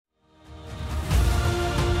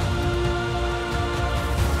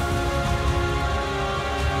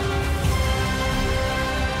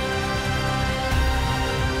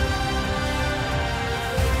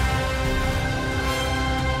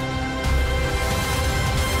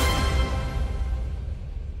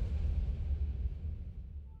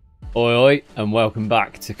Oi oi, and welcome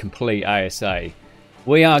back to Complete ASA.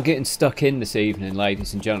 We are getting stuck in this evening,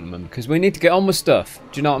 ladies and gentlemen, because we need to get on with stuff.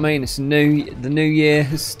 Do you know what I mean? The new year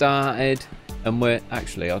has started, and we're...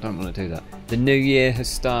 Actually, I don't want to do that. The new year has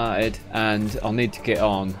started, and I'll need to get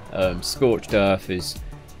on. Scorched Earth is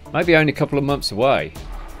maybe only a couple of months away.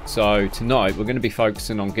 So tonight, we're going to be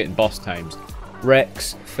focusing on getting boss tames.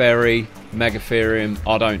 Rex, Fairy, Megatherium,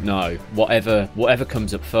 I don't know. Whatever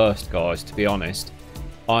comes up first, guys, to be honest.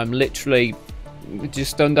 I'm literally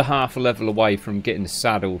just under half a level away from getting the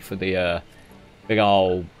saddle for the big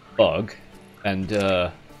old bug. And,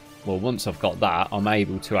 well, once I've got that, I'm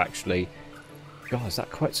able to actually... Guys,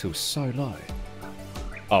 that Quetzal's so low.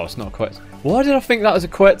 Oh, it's not a Quetzal. Why did I think that was a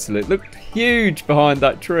Quetzal? It looked huge behind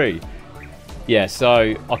that tree. Yeah,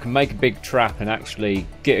 so I can make a big trap and actually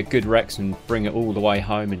get a good Rex and bring it all the way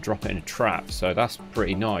home and drop it in a trap. So that's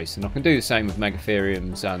pretty nice. And I can do the same with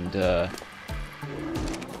Megatheriums and...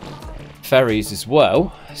 Fairies as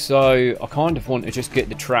well, so I kind of want to just get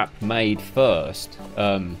the trap made first.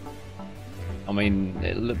 I mean,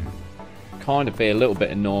 it'll kind of be a little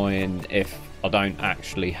bit annoying if I don't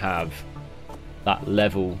actually have that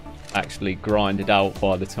level actually grinded out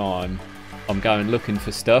by the time I'm going looking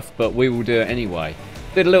for stuff, but we will do it anyway.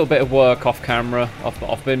 Did a little bit of work off camera.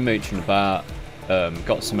 I've been mooching about,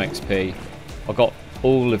 got some XP. I got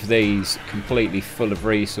all of these completely full of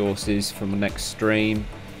resources from the next stream.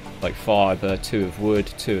 Like fibre, 2 of wood,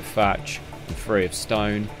 2 of thatch, and 3 of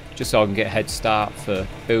stone, just so I can get a head start for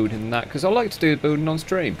building that, because I like to do the building on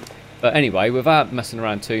stream. But anyway, without messing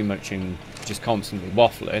around too much and just constantly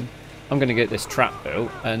waffling, I'm going to get this trap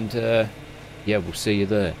built, and yeah, we'll see you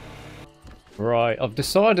there. Right, I've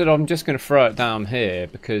decided I'm just going to throw it down here,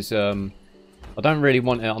 because I don't really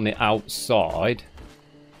want it on the outside,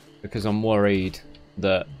 because I'm worried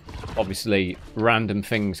that obviously random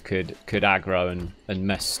things could aggro and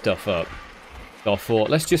mess stuff up. So I thought,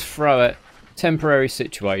 let's just throw it, temporary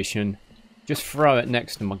situation, just throw it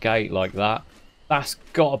next to my gate like that. That's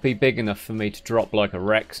got to be big enough for me to drop like a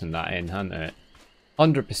Rex and that in, hasn't it?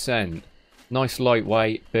 100%. Nice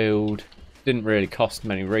lightweight build, didn't really cost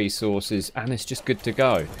many resources, and it's just good to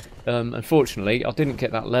go. Unfortunately, I didn't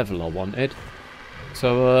get that level I wanted.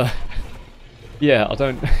 So, yeah, I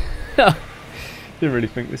don't... Didn't really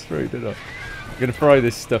think this through, did I? I'm going to throw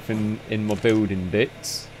this stuff in my building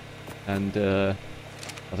bits, and I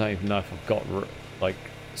don't even know if I've got like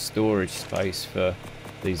storage space for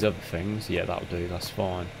these other things. Yeah, that'll do, that's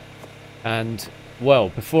fine. And well,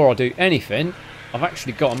 before I do anything, I've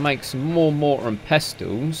actually got to make some more mortar and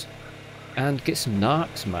pestles and get some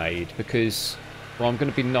narcs made, because well, I'm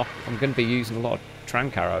going to be using a lot of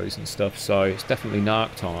trank arrows and stuff, so it's definitely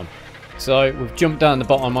narc time. So we've jumped down the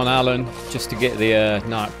bottom on Alan just to get the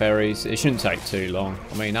narc berries. It shouldn't take too long.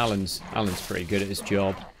 I mean, Alan's pretty good at his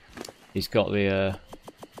job. He's got the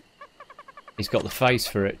face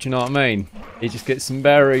for it. Do you know what I mean? He just gets some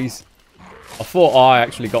berries. I thought I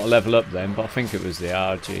actually got a level up then, but I think it was the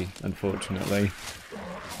RG, unfortunately.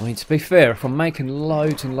 I mean, to be fair, if I'm making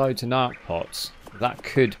loads and loads of narc pots, that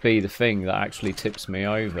could be the thing that actually tips me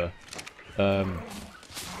over. I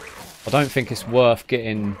don't think it's worth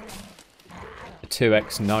getting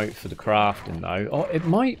 2x note for the crafting though. Oh, it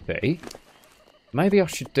might be. Maybe I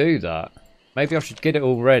should do that. Maybe I should get it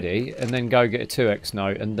all ready and then go get a 2x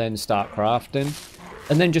note and then start crafting,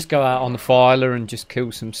 and then just go out on the filer and just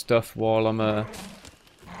kill some stuff while I'm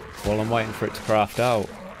waiting for it to craft out.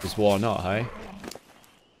 Because why not, hey?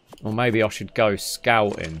 Or maybe I should go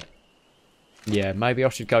scouting. Yeah, maybe I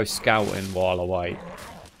should go scouting while I wait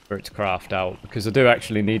for it to craft out, because I do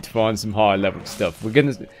actually need to find some high level stuff. We're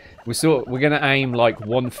gonna aim like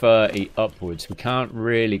 130 upwards. We can't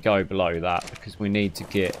really go below that, because we need to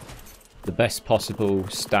get the best possible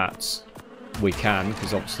stats we can,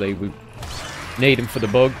 because obviously we need them for the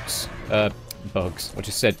bugs. Bugs. I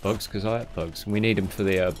just said bugs because I like bugs. We need them for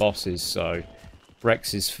the bosses. So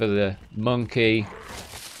Rex is for the monkey,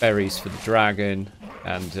 berries for the dragon,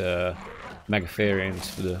 and Megatheriums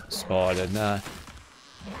for the spider. Nah.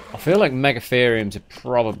 I feel like Megatheriums are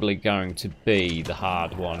probably going to be the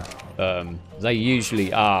hard one. They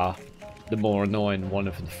usually are the more annoying one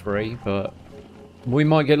of the 3, but we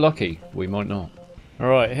might get lucky. We might not.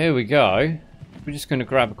 Alright, here we go. We're just going to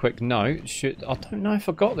grab a quick note. I don't know if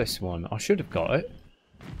I got this one. I should have got it.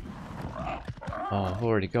 Oh, I've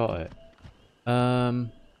already got it.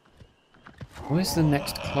 Where's the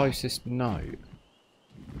next closest note?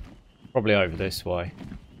 Probably over this way.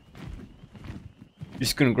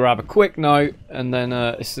 Just going to grab a quick note, and then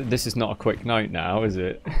this is not a quick note now, is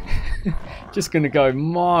it? Just going to go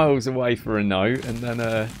miles away for a note, and then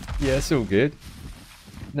yeah, it's all good.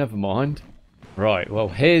 Never mind. Right, well,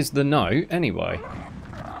 here's the note, anyway.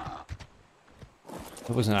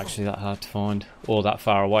 It wasn't actually that hard to find, or that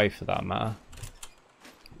far away for that matter.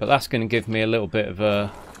 But that's going to give me a little bit of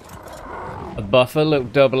a buffer, a little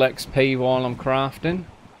double XP while I'm crafting.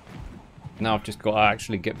 Now I've just got to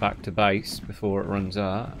actually get back to base before it runs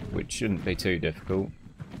out, which shouldn't be too difficult.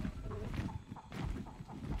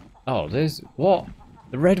 Oh, there's... what?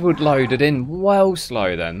 The redwood loaded in well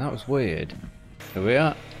slow then, that was weird. Here we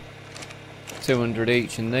are. 200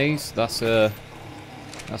 each in these, that's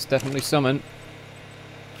definitely something.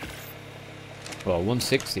 Well,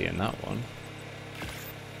 160 in that one.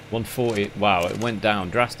 140, wow, it went down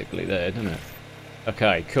drastically there, didn't it?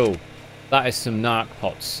 Okay, cool. That is some narc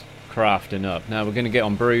pots crafting up. Now we're going to get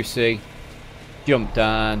on Brucey, jump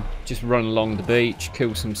down, just run along the beach,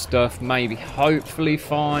 kill some stuff, maybe hopefully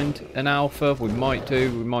find an alpha. We might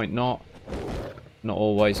do, we might not. Not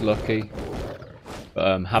always lucky.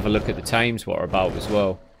 But have a look at the tames what are about as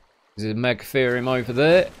well. There's a Megatherium over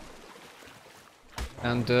there.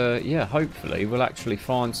 And yeah, hopefully we'll actually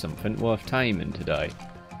find something worth taming today.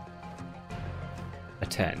 A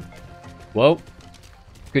 10. Well,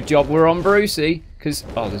 good job we're on Brucey, because...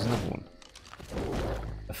 oh, there's another one.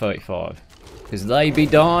 A 35. Because they be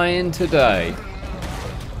dying today.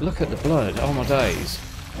 Look at the blood. Oh my days.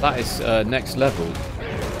 That is next level.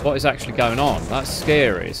 What is actually going on? That's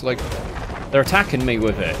scary. It's like they're attacking me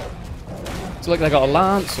with it. It's like they got a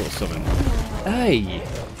lance or something. Hey,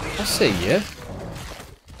 I see you.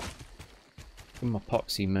 My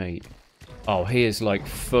poxy mate. Oh, he is like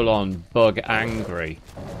full on bug angry.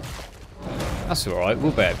 That's alright,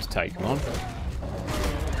 we'll be able to take him on.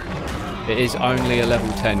 It is only a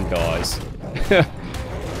level 10, guys.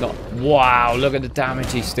 Not, wow, look at the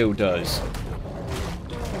damage he still does.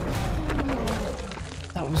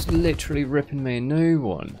 That was literally ripping me a new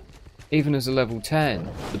one. Even as a level 10.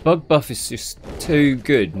 The bug buff is just too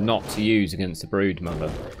good not to use against the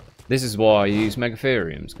Broodmother. This is why I use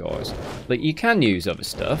Megatheriums, guys. Like, you can use other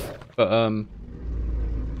stuff, but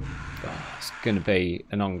it's going to be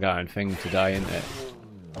an ongoing thing today, isn't it?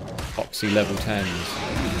 Foxy level 10s.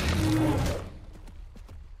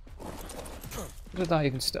 What did that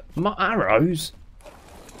even start? My arrows?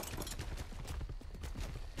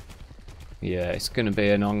 Yeah, it's going to be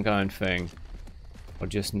an ongoing thing. I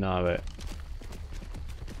just know it.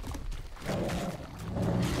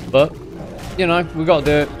 But, you know, we've got to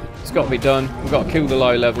do it. It's got to be done. We've got to kill the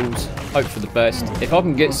low levels. Hope for the best. If I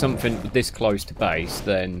can get something this close to base,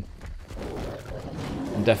 then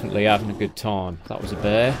I'm definitely having a good time. That was a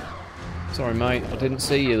bear. Sorry, mate. I didn't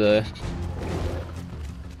see you there.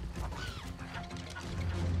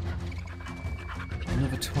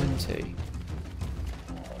 Another 20.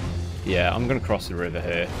 Yeah, I'm going to cross the river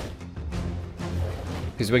here.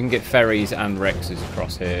 Because we can get ferries and Rexes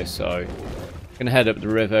across here, so... Gonna head up the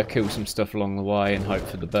river, kill some stuff along the way, and hope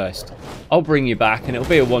for the best. I'll bring you back, and it'll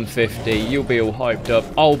be a 150. You'll be all hyped up.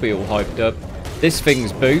 I'll be all hyped up. This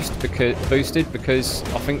thing's boosted because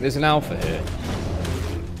I think there's an alpha here.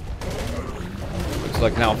 Looks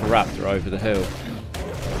like an alpha raptor over the hill.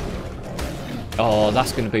 Oh,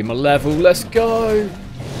 that's gonna be my level. Let's go.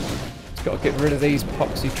 Just gotta get rid of these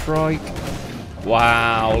poxy trike.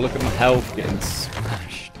 Wow, look at my health getting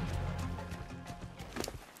smashed.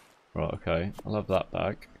 Right, okay, I'll have that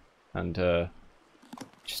back. And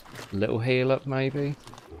just a little heal up maybe.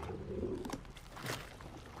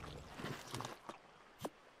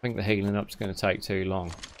 I think the healing up's going to take too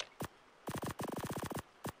long.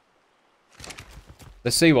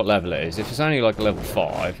 Let's see what level it is. If it's only like a level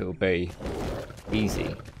 5, it'll be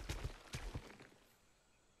easy.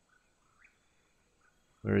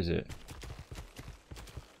 Where is it?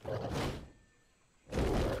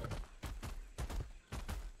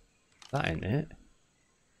 That ain't it.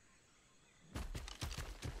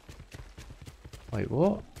 Wait,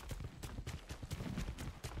 what?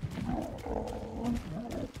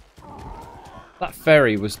 That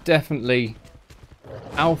ferry was definitely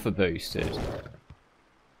alpha boosted.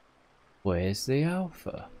 Where's the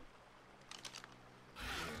alpha?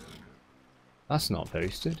 That's not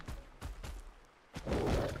boosted.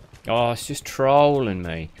 Oh, it's just trolling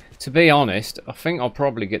me. To be honest, I think I'll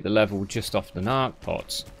probably get the level just off the narc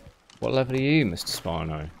pots. What level are you, Mr.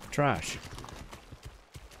 Spino? Trash.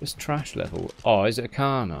 What's trash level? Oh, is it a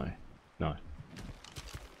Carno? No.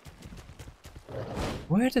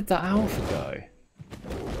 Where did that alpha go?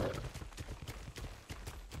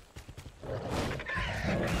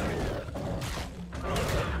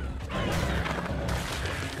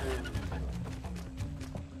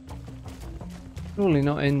 Surely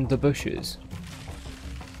not in the bushes.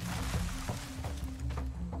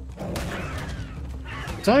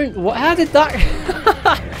 Don't... What? How did that...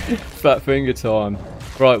 Fat finger time.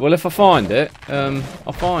 Right, well, if I find it,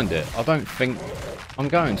 I'll find it. I don't think I'm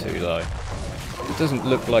going to, though. It doesn't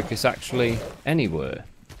look like it's actually anywhere.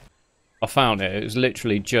 I found it. It was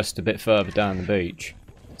literally just a bit further down the beach.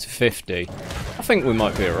 It's 50. I think we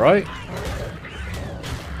might be alright.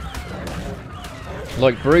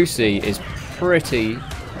 Like, Brucey is pretty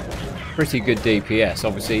good DPS.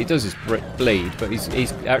 Obviously, he does his bleed, but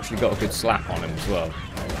he's actually got a good slap on him as well.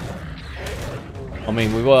 I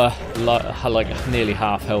mean, we were like nearly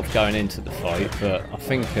half health going into the fight, but I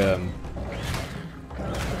think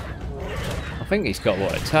he's got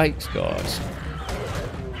what it takes, guys.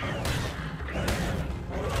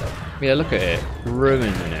 Yeah, look at it,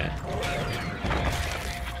 ruining it.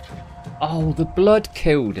 Oh, the blood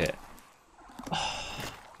killed it.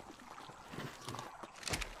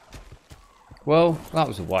 Well, that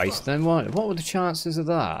was a waste then, wasn't it? What were the chances of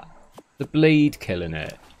that? The bleed killing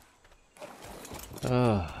it.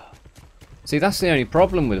 See, that's the only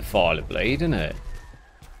problem with a filer bleed, isn't it?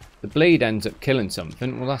 The bleed ends up killing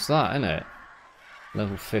something. Well, that's that, isn't it?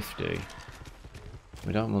 Level 50.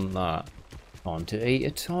 We don't want that. Time to eat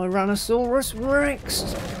a Tyrannosaurus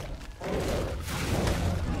Rex.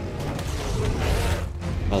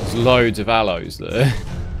 Oh, there's loads of aloes there.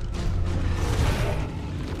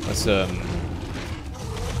 Let's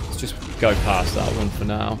just go past that one for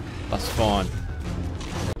now. That's fine.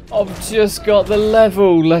 I've just got the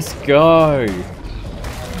level. Let's go.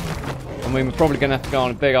 I mean, we're probably going to have to go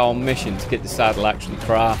on a big old mission to get the saddle actually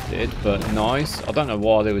crafted, but nice. I don't know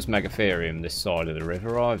why there was Megatherium this side of the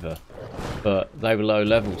river either, but they were low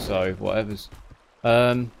level, so whatever's.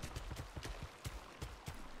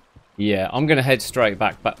 Yeah, I'm going to head straight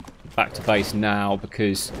back to base now,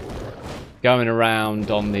 because going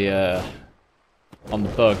around on the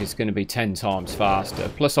bug is going to be 10 times faster.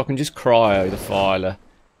 Plus, I can just cryo the filer,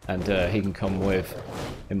 and he can come with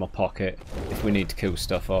in my pocket if we need to kill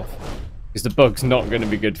stuff off. Because the bug's not going to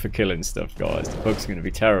be good for killing stuff, guys. The bug's going to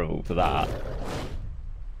be terrible for that.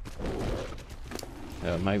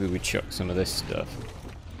 Maybe we chuck some of this stuff.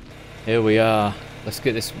 Here we are. Let's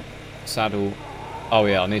get this saddle. Oh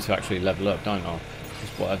yeah, I need to actually level up, don't I?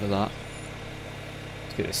 Just whatever that.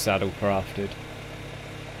 Let's get this saddle crafted.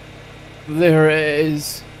 There it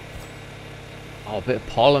is. Oh, a bit of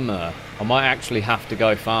polymer. I might actually have to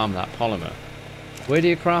go farm that polymer. Where do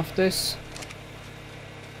you craft this?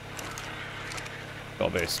 Got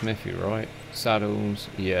a bit of smithy, right? Saddles,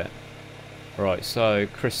 yeah. Right, so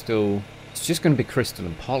crystal. It's just going to be crystal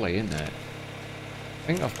and poly, isn't it? I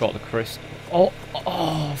think I've got the crystal. Oh,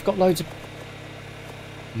 I've got loads of...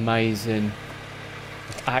 Amazing.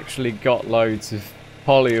 I've actually got loads of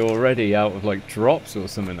poly already out of like drops or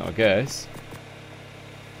something, I guess.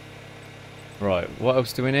 Right, what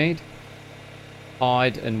else do we need?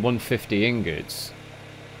 Hide and 150 ingots.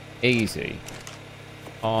 Easy.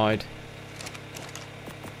 Hide.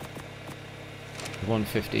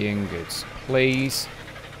 150 ingots. Please.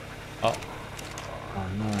 Oh. Oh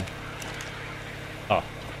no. Oh.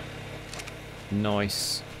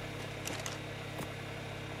 Nice.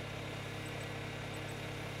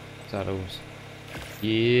 Saddles.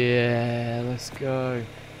 Yeah, let's go.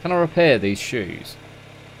 Can I repair these shoes?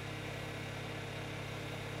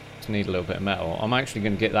 Just need a little bit of metal. I'm actually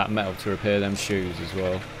going to get that metal to repair them shoes as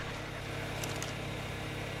well.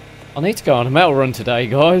 I need to go on a metal run today,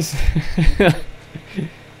 guys.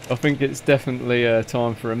 I think it's definitely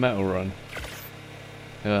time for a metal run.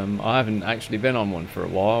 I haven't actually been on one for a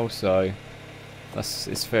while, so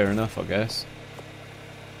it's fair enough, I guess.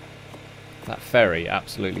 That ferry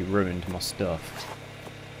absolutely ruined my stuff.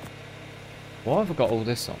 Why have I got all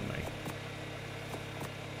this on me?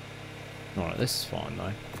 Alright, this is fine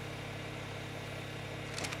though.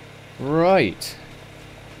 Right.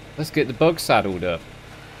 Let's get the bug saddled up.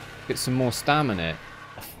 Get some more stamina.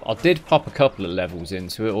 I did pop a couple of levels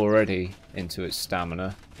into it already, into its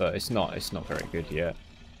stamina, but it's not very good yet.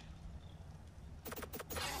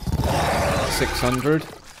 600.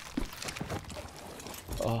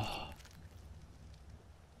 Oh.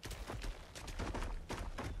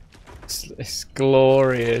 It's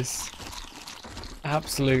glorious.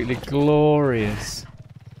 Absolutely glorious.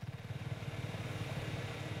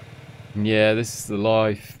 Yeah, this is the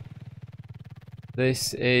life.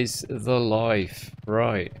 This is the life.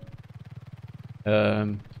 Right.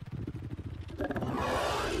 Didn't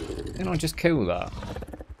I just kill that?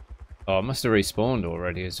 Oh, I must have respawned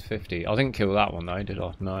already as 50. I didn't kill that one though, did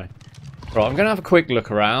I? No. Right, I'm going to have a quick look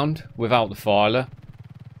around without the filer.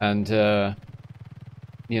 And,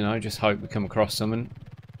 you know, just hope we come across something.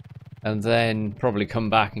 And then probably come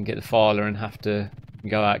back and get the filer and have to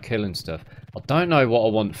and go out killing stuff. I don't know what I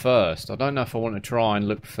want first. I don't know if I want to try and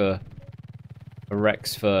look for a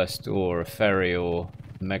Rex first, or a ferry, or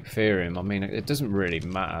a Megatherium. I mean, it doesn't really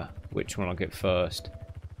matter which one I get first.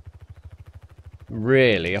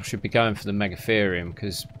 Really, I should be going for the Megatherium,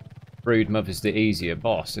 because Brood Mother's the easier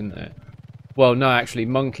boss, isn't it? Well, no, actually,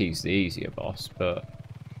 Monkey's the easier boss, but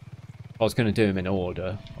if I was going to do them in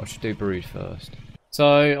order, I should do Brood first.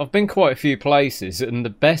 So, I've been quite a few places, and the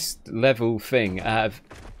best level thing out of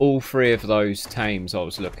all three of those tames I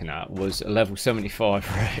was looking at was a level 75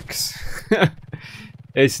 Rex.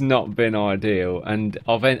 It's not been ideal, and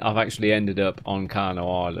I've actually ended up on Kano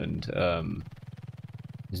Island.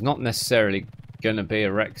 There's not necessarily going to be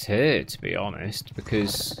a Rex here, to be honest,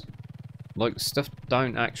 because like stuff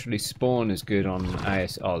don't actually spawn as good on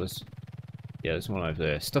ASA. Oh, there's one over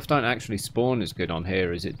there. Stuff don't actually spawn as good on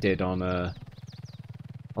here as it did on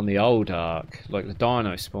the old Ark. Like the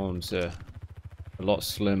dino spawns are a lot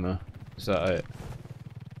slimmer. Is that it?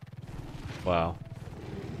 Wow.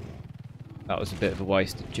 That was a bit of a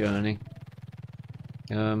wasted journey.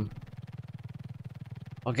 I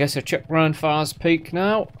guess I check round Far's Peak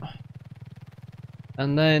now.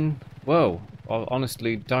 And then, well, I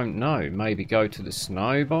honestly don't know. Maybe go to the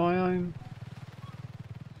snow biome?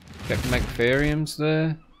 Check Megatheriums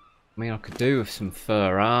there? I mean, I could do with some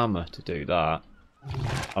fur armour to do that.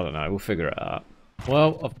 I don't know, we'll figure it out.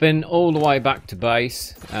 Well, I've been all the way back to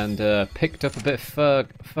base and picked up a bit of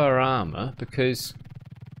fur armour because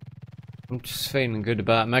I'm just feeling good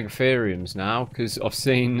about Megatheriums now, because I've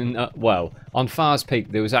seen, well, on Far's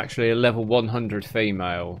Peak there was actually a level 100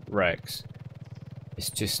 female Rex.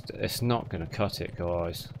 It's not going to cut it,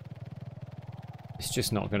 guys. It's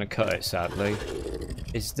just not going to cut it, sadly.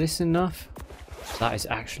 Is this enough? That is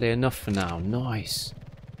actually enough for now. Nice.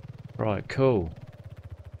 Right, cool.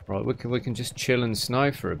 Right, we can just chill in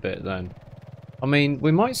snow for a bit then. I mean,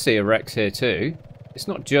 we might see a Rex here too. It's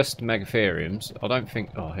not just Megatheriums. I don't think...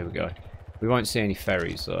 Oh, here we go. We won't see any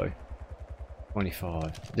ferries though.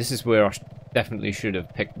 25. This is where I definitely should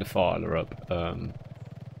have picked the filer up.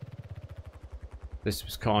 This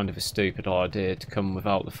was kind of a stupid idea to come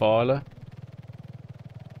without the filer.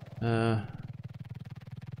 We're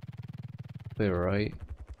right.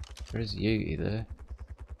 There's a Yeti there.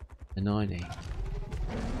 A 90.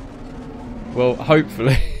 Well,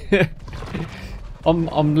 hopefully.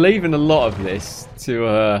 I'm leaving a lot of this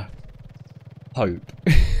to hope.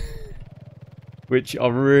 Which I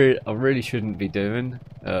really shouldn't be doing.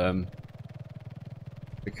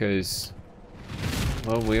 Because,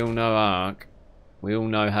 well, we all know Ark. We all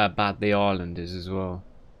know how bad the island is as well.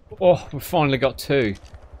 Oh, we've finally got two.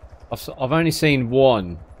 I've only seen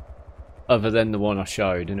one other than the one I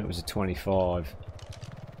showed, and it was a 25.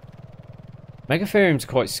 Megatherium's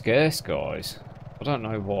quite scarce, guys. I don't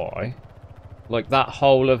know why. Like, that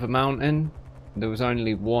whole other mountain, there was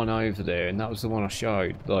only one over there, and that was the one I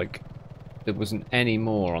showed. Like, there wasn't any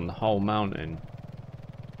more on the whole mountain.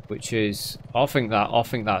 Which is... I think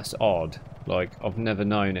that's odd. Like, I've never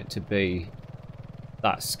known it to be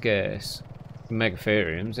that scarce.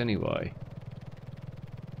 Megatheriums anyway.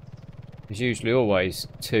 There's usually always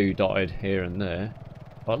two dotted here and there.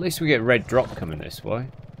 Well, at least we get red drop coming this way.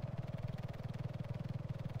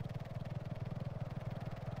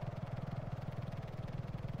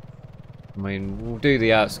 I mean, we'll do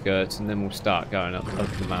the outskirts and then we'll start going up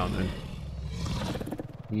the mountain.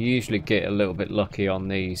 You usually get a little bit lucky on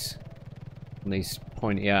these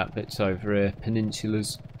pointy out bits over here,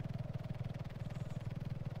 peninsulas.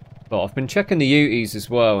 But I've been checking the Uties as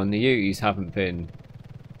well, and the Uties haven't been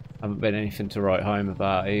anything to write home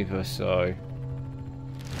about either. So,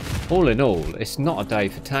 all in all, it's not a day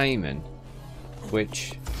for taming,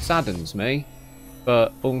 which saddens me.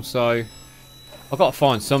 But also, I've got to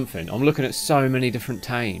find something. I'm looking at so many different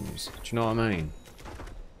tames. Do you know what I mean?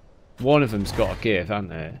 One of them's got to give,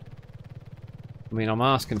 hasn't it? I mean, I'm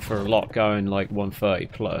asking for a lot going like 130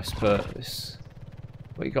 plus, but it's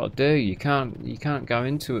what you got to do. You can't go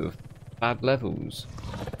into it with bad levels.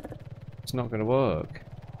 It's not going to work.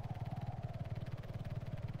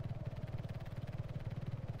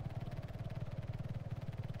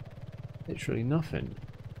 Literally nothing.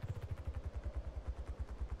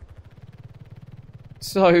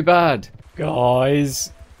 So bad,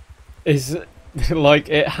 guys. Is like,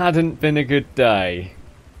 it hadn't been a good day.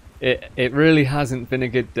 It really hasn't been a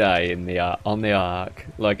good day in the on the Ark.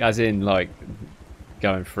 Like, as in, like,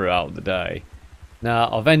 going throughout the day.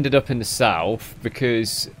 Now, I've ended up in the south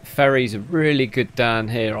because ferries are really good down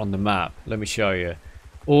here on the map. Let me show you.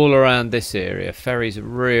 All around this area, ferries are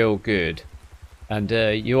real good. And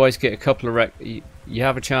you always get a couple of Rex. You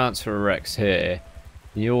have a chance for a Rex here.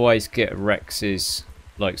 You always get Rexes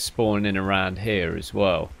like spawning around here as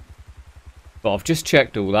well. But I've just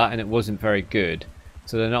checked all that and it wasn't very good.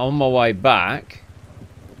 So then on my way back,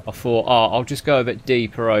 I thought, oh, I'll just go a bit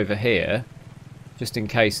deeper over here, just in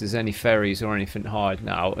case there's any ferries or anything hiding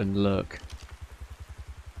out. And look,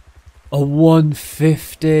 a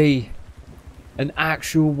 150, an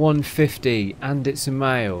actual 150, and it's a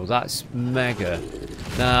male. That's mega.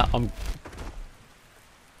 Now I'm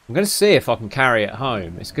going to see if I can carry it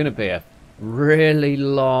home. It's going to be a really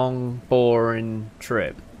long, boring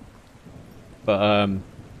trip, but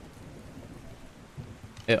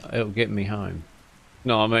it'll get me home.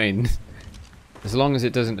 No, I mean, as long as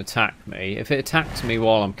it doesn't attack me. If it attacks me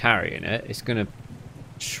while I'm carrying it, it's going to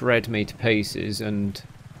shred me to pieces, and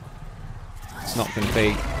it's not going to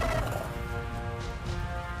be...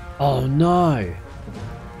 Oh no!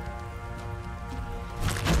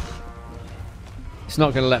 It's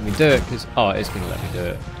not going to let me do it because... Oh, it is going to let me do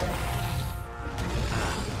it.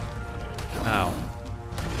 Ow.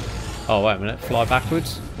 Oh, wait a minute. Fly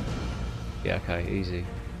backwards? Yeah, okay, easy.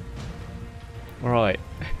 Right.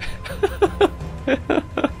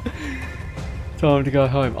 Time to go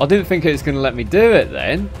home. I didn't think it was going to let me do it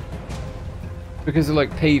then. Because of like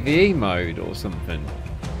PvE mode or something.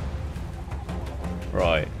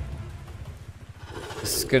 Right.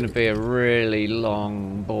 This is going to be a really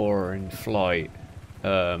long, boring flight.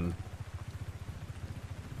 But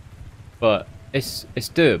it's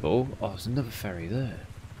doable. Oh, there's another ferry there.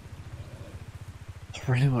 I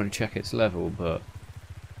really want to check its level, but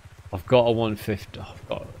I've got a 150. Oh, I've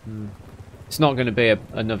got. It's not going to be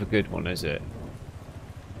another good one, is it?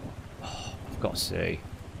 Oh, I've got to see.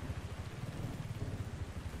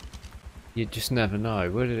 You just never know.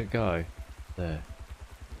 Where did it go? There.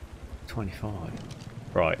 25.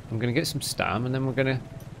 Right. I'm going to get some stam, and then we're going to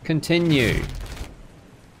continue.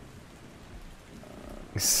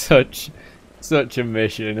 Such a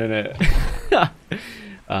mission, isn't it?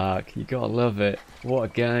 You gotta love it. What a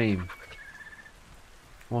game.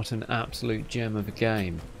 What an absolute gem of a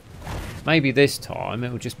game. Maybe this time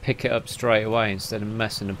it will just pick it up straight away instead of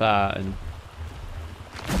messing about and...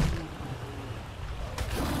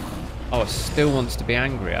 Oh, it still wants to be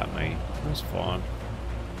angry at me. That's fine.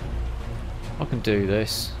 I can do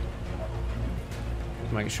this.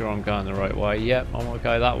 Make sure I'm going the right way. Yep, I want to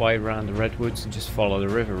go that way around the redwoods and just follow the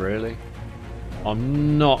river, really.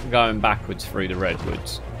 I'm not going backwards through the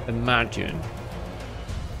redwoods. Imagine.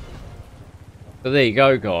 But there you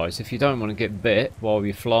go, guys. If you don't want to get bit while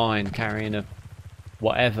you're flying, carrying a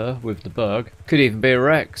whatever with the bug, could even be a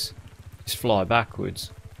Rex. Just fly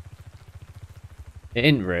backwards. It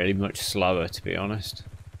isn't really much slower, to be honest.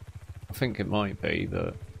 I think it might be,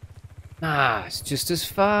 but... Nah, it's just as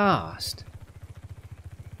fast.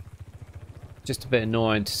 Just a bit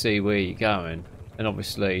annoying to see where you're going. And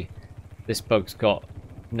obviously, this bug's got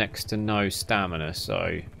next to no stamina,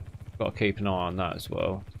 so got to keep an eye on that as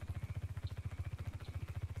well.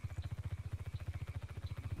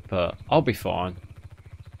 But I'll be fine.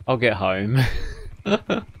 I'll get home.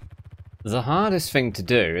 The hardest thing to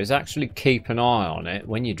do is actually keep an eye on it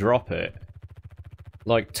when you drop it.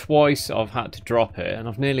 Like twice I've had to drop it and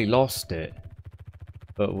I've nearly lost it.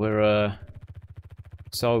 But we're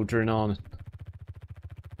soldiering on.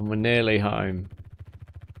 And we're nearly home.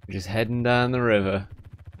 We're just heading down the river.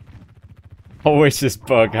 I wish this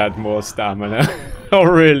bug had more stamina. I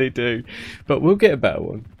really do. But we'll get a better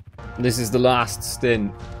one. This is the last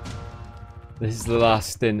stint. This is the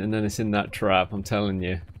last stint and then it's in that trap, I'm telling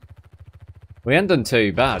you. We ain't done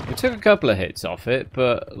too bad. We took a couple of hits off it,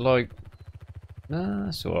 but like... Nah,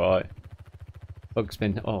 that's alright. Bug's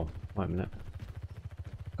been... Oh, wait a minute.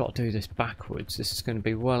 Got to do this backwards. This is going to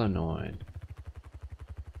be well annoying.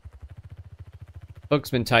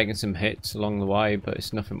 Bug's been taking some hits along the way, but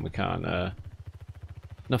it's nothing we can't...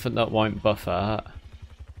 nothing that won't buff at.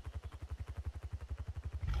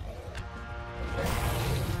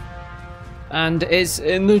 And it's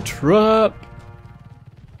in the trap!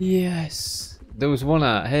 Yes! There was one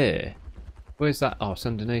out here. Where's that? Oh, it's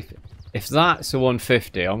underneath it. If that's a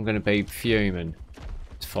 150, I'm going to be fuming.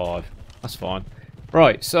 It's 5. That's fine.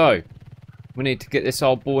 Right, so we need to get this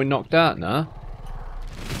old boy knocked out now.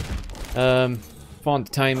 Find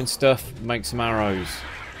the tame and stuff, make some arrows.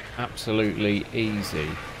 Absolutely easy.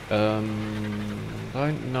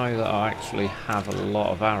 Don't know that I actually have a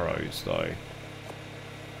lot of arrows though.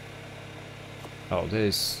 Oh,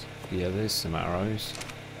 there's some arrows.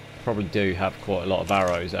 Probably do have quite a lot of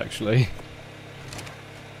arrows actually.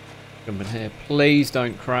 Jump in here. Please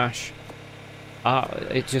don't crash.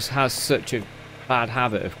 It just has such a bad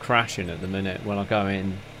habit of crashing at the minute when I go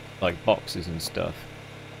in like boxes and stuff.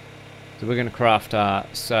 So we're going to craft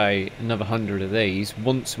say, another 100 of these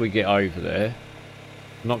once we get over there.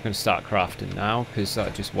 I'm not going to start crafting now because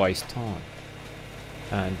that just wastes time.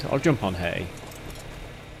 And I'll jump on hay.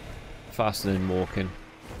 Faster than walking.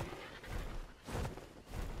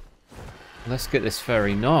 Let's get this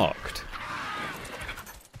ferry knocked.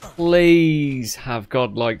 Please have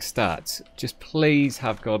godlike stats. Just please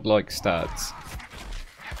have godlike stats.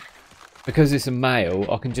 Because it's a male,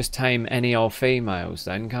 I can just tame any old females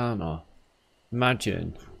then, can't I?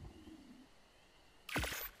 Imagine.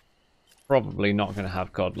 Probably not going to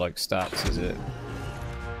have godlike stats, is it?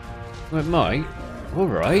 Well, it might.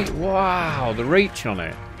 Alright. Wow, the reach on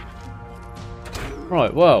it.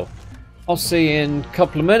 Right, well, I'll see you in a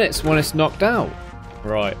couple of minutes when it's knocked out.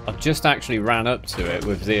 Right, I just actually ran up to it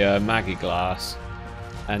with the Maggie glass.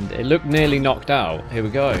 And it looked nearly knocked out. Here we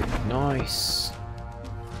go. Nice.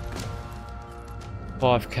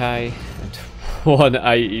 5k and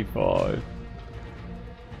 185.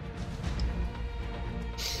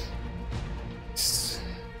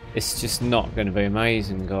 It's just not going to be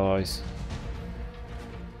amazing, guys.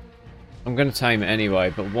 I'm going to tame it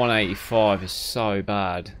anyway, but 185 is so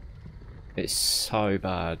bad. It's so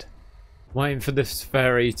bad. Waiting for this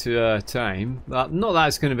ferry to tame. Not that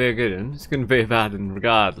it's going to be a good one. It's going to be a bad one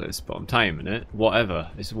regardless, but I'm taming it.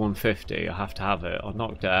 Whatever. It's 150. I have to have it. I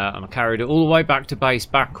knocked it out and I carried it all the way back to base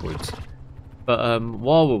backwards. But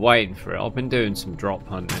while we're waiting for it, I've been doing some drop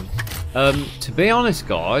hunting. To be honest,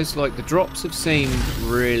 guys, like the drops have seemed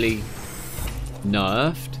really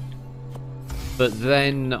nerfed. But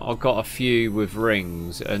then I got a few with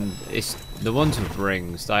rings, and it's the ones with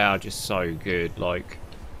rings. They are just so good. Like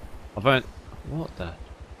what the?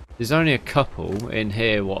 There's only a couple in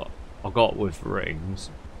here what I got with rings,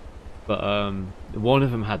 but one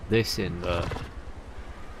of them had this in the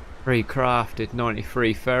pre-crafted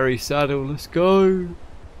 93 ferry saddle. Let's go.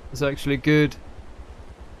 It's actually good.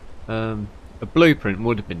 A blueprint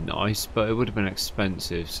would have been nice, but it would have been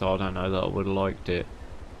expensive, so I don't know that I would have liked it.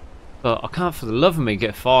 But I can't for the love of me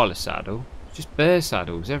get a filer saddle. Just bear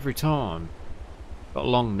saddles every time. Got a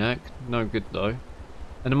long neck, no good though.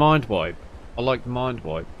 And a mind wipe. I like the mind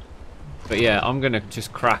wipe. But yeah, I'm gonna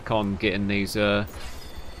just crack on getting these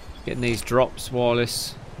drops while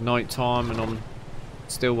it's night time, and I'm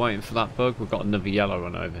still waiting for that bug. We've got another yellow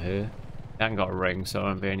one over here. It hasn't got a ring, so it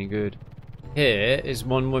won't be any good. Here is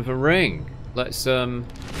one with a ring. Let's okay.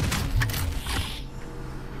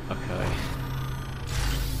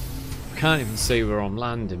 Can't even see where I'm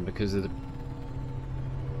landing because of the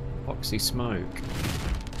epoxy smoke.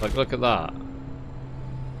 Like, look at that.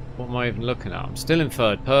 What am I even looking at? I'm still in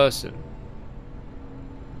third person.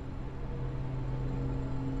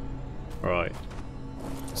 Right.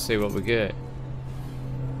 Let's see what we get.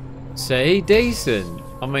 See? Decent.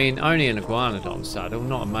 I mean, only an iguanodon saddle.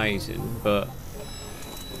 Not amazing, but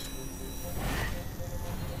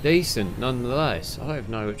decent nonetheless. I don't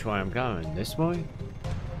even know which way I'm going. This way?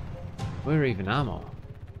 Where even am I?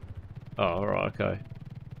 Oh, alright, okay.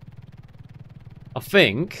 I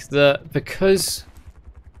think that because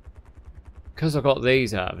I got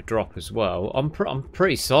these out of a drop as well, I'm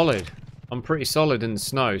pretty solid. I'm pretty solid in the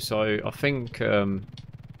snow, so I think we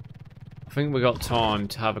got time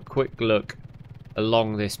to have a quick look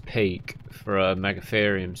along this peak for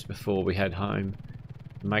megatheriums before we head home.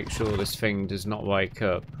 Make sure this thing does not wake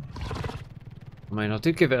up. I mean, I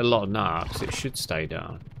did give it a lot of naps. It should stay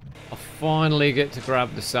down. I finally get to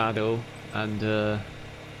grab the saddle and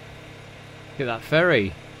get that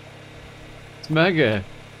ferry. It's mega.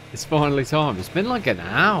 It's finally time. It's been like an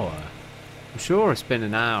hour. I'm sure it's been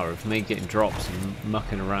an hour of me getting drops and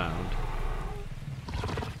mucking around.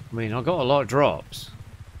 I mean, I got a lot of drops.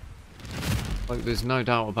 Like, there's no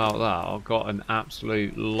doubt about that. I've got an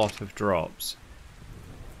absolute lot of drops.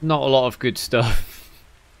 Not a lot of good stuff.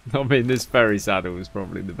 I mean, this ferry saddle is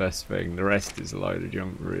probably the best thing. The rest is a load of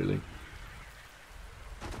junk, really.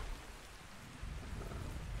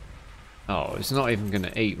 Oh, it's not even going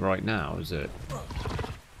to eat right now, is it?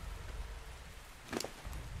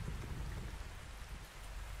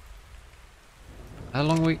 How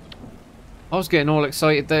long we... I was getting all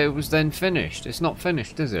excited that it was then finished. It's not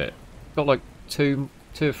finished, is it? Got like two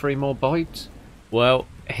or three more bites. Well,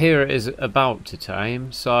 here it is about to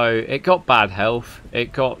tame. So it got bad health.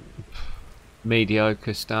 It got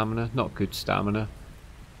mediocre stamina, not good stamina.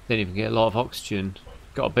 Didn't even get a lot of oxygen.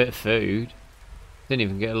 Got a bit of food. Didn't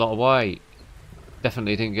even get a lot of weight.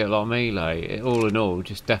 Definitely didn't get a lot of melee. It, all in all,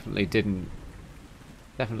 just definitely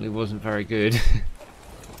wasn't very good.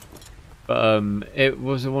 But it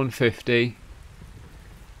was a 150.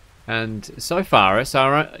 And so far, it's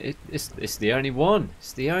the only one.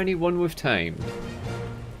 It's the only one we've tamed.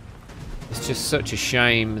 It's just such a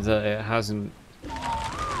shame that it hasn't...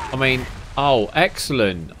 I mean, oh,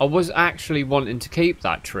 excellent. I was actually wanting to keep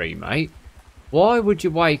that tree, mate. Why would you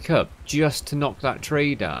wake up just to knock that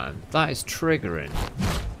tree down? That is triggering.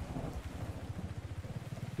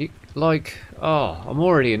 Like, oh, I'm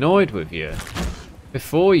already annoyed with you.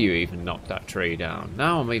 Before you even knocked that tree down.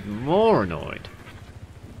 Now I'm even more annoyed.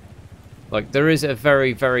 Like, there is a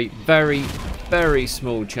very, very, very, very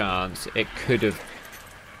small chance it could have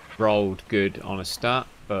rolled good on a stat,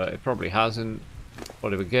 but it probably hasn't.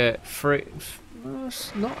 What do we get? Free. Well,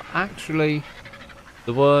 it's not actually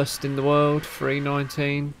the worst in the world.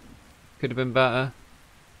 319. Could have been better.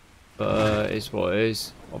 But it's what it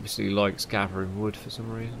is. Obviously likes gathering wood for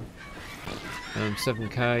some reason.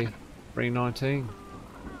 7k. 319.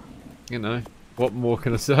 You know, what more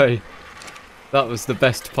can I say? That was the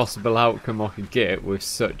best possible outcome I could get with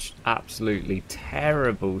such absolutely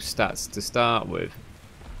terrible stats to start with.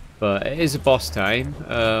 But it is a boss tame.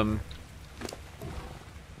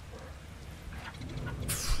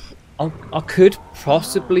 I could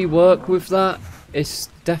possibly work with that. It's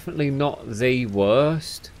definitely not the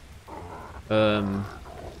worst. Like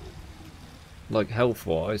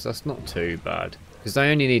health-wise, that's not too bad. Because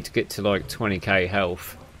they only need to get to like 20k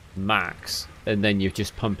health max. And then you're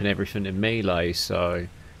just pumping everything in melee, so...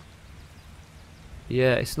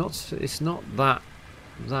 Yeah, it's not that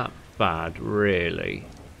bad, really.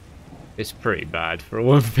 It's pretty bad for a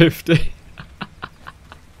 150.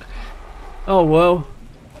 Oh well.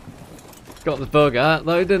 Got the bug out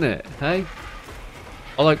though, didn't it? Hey?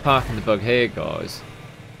 I like parking the bug here, guys.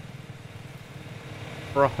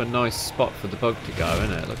 Proper nice spot for the bug to go,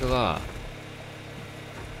 isn't it? Look at that.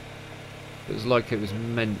 It was like it was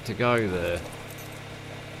meant to go there.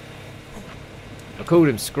 I called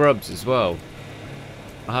him Scrubs as well.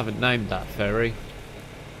 I haven't named that ferry.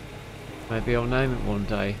 Maybe I'll name it one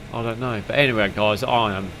day. I don't know. But anyway, guys,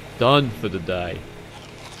 I am done for the day.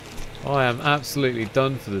 I am absolutely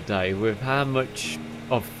done for the day with how much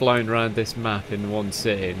I've flown around this map in one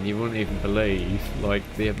sitting. You wouldn't even believe, like,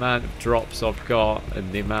 the amount of drops I've got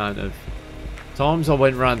and the amount of times I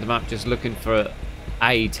went around the map just looking for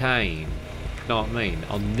a tame. You know what I mean?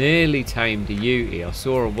 I nearly tamed a Ute. I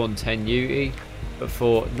saw a 110 Ute, but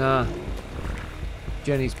thought, nah,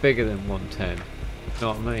 Jenny's bigger than 110. You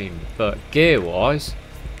know what I mean? But gear-wise,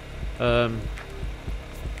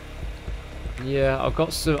 yeah,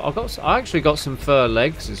 I actually got some fur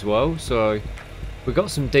legs as well, so we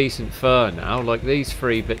got some decent fur now. Like these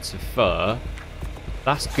 3 bits of fur,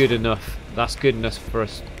 that's good enough. That's good enough for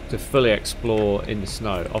us to fully explore in the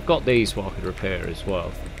snow. I've got these what I could repair as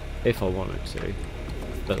well, if I wanted to.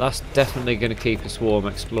 But that's definitely going to keep us warm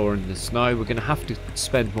exploring the snow. We're going to have to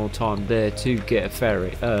spend more time there to get a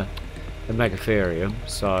ferry, a megatherium.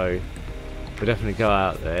 So we'll definitely go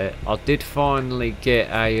out there. I did finally get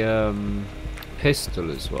a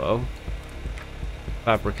pistol as well,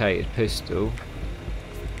 fabricated pistol.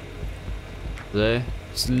 There,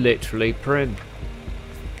 it's literally prim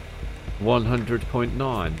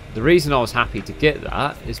 100.9. The reason I was happy to get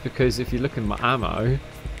that is because if you look at my ammo,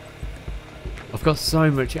 I've got so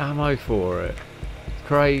much ammo for it. It's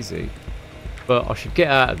crazy. But I should get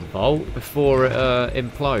out of the vault before it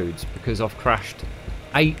implodes, because I've crashed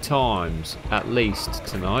 8 times at least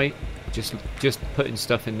tonight just putting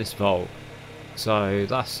stuff in this vault. So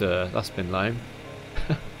that's been lame.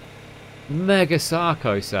 Mega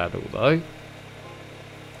Sarco saddle though.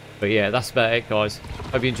 But yeah, that's about it, guys.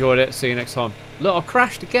 Hope you enjoyed it. See you next time. Look, I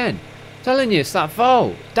crashed again. I'm telling you, it's that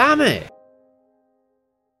vault. Damn it.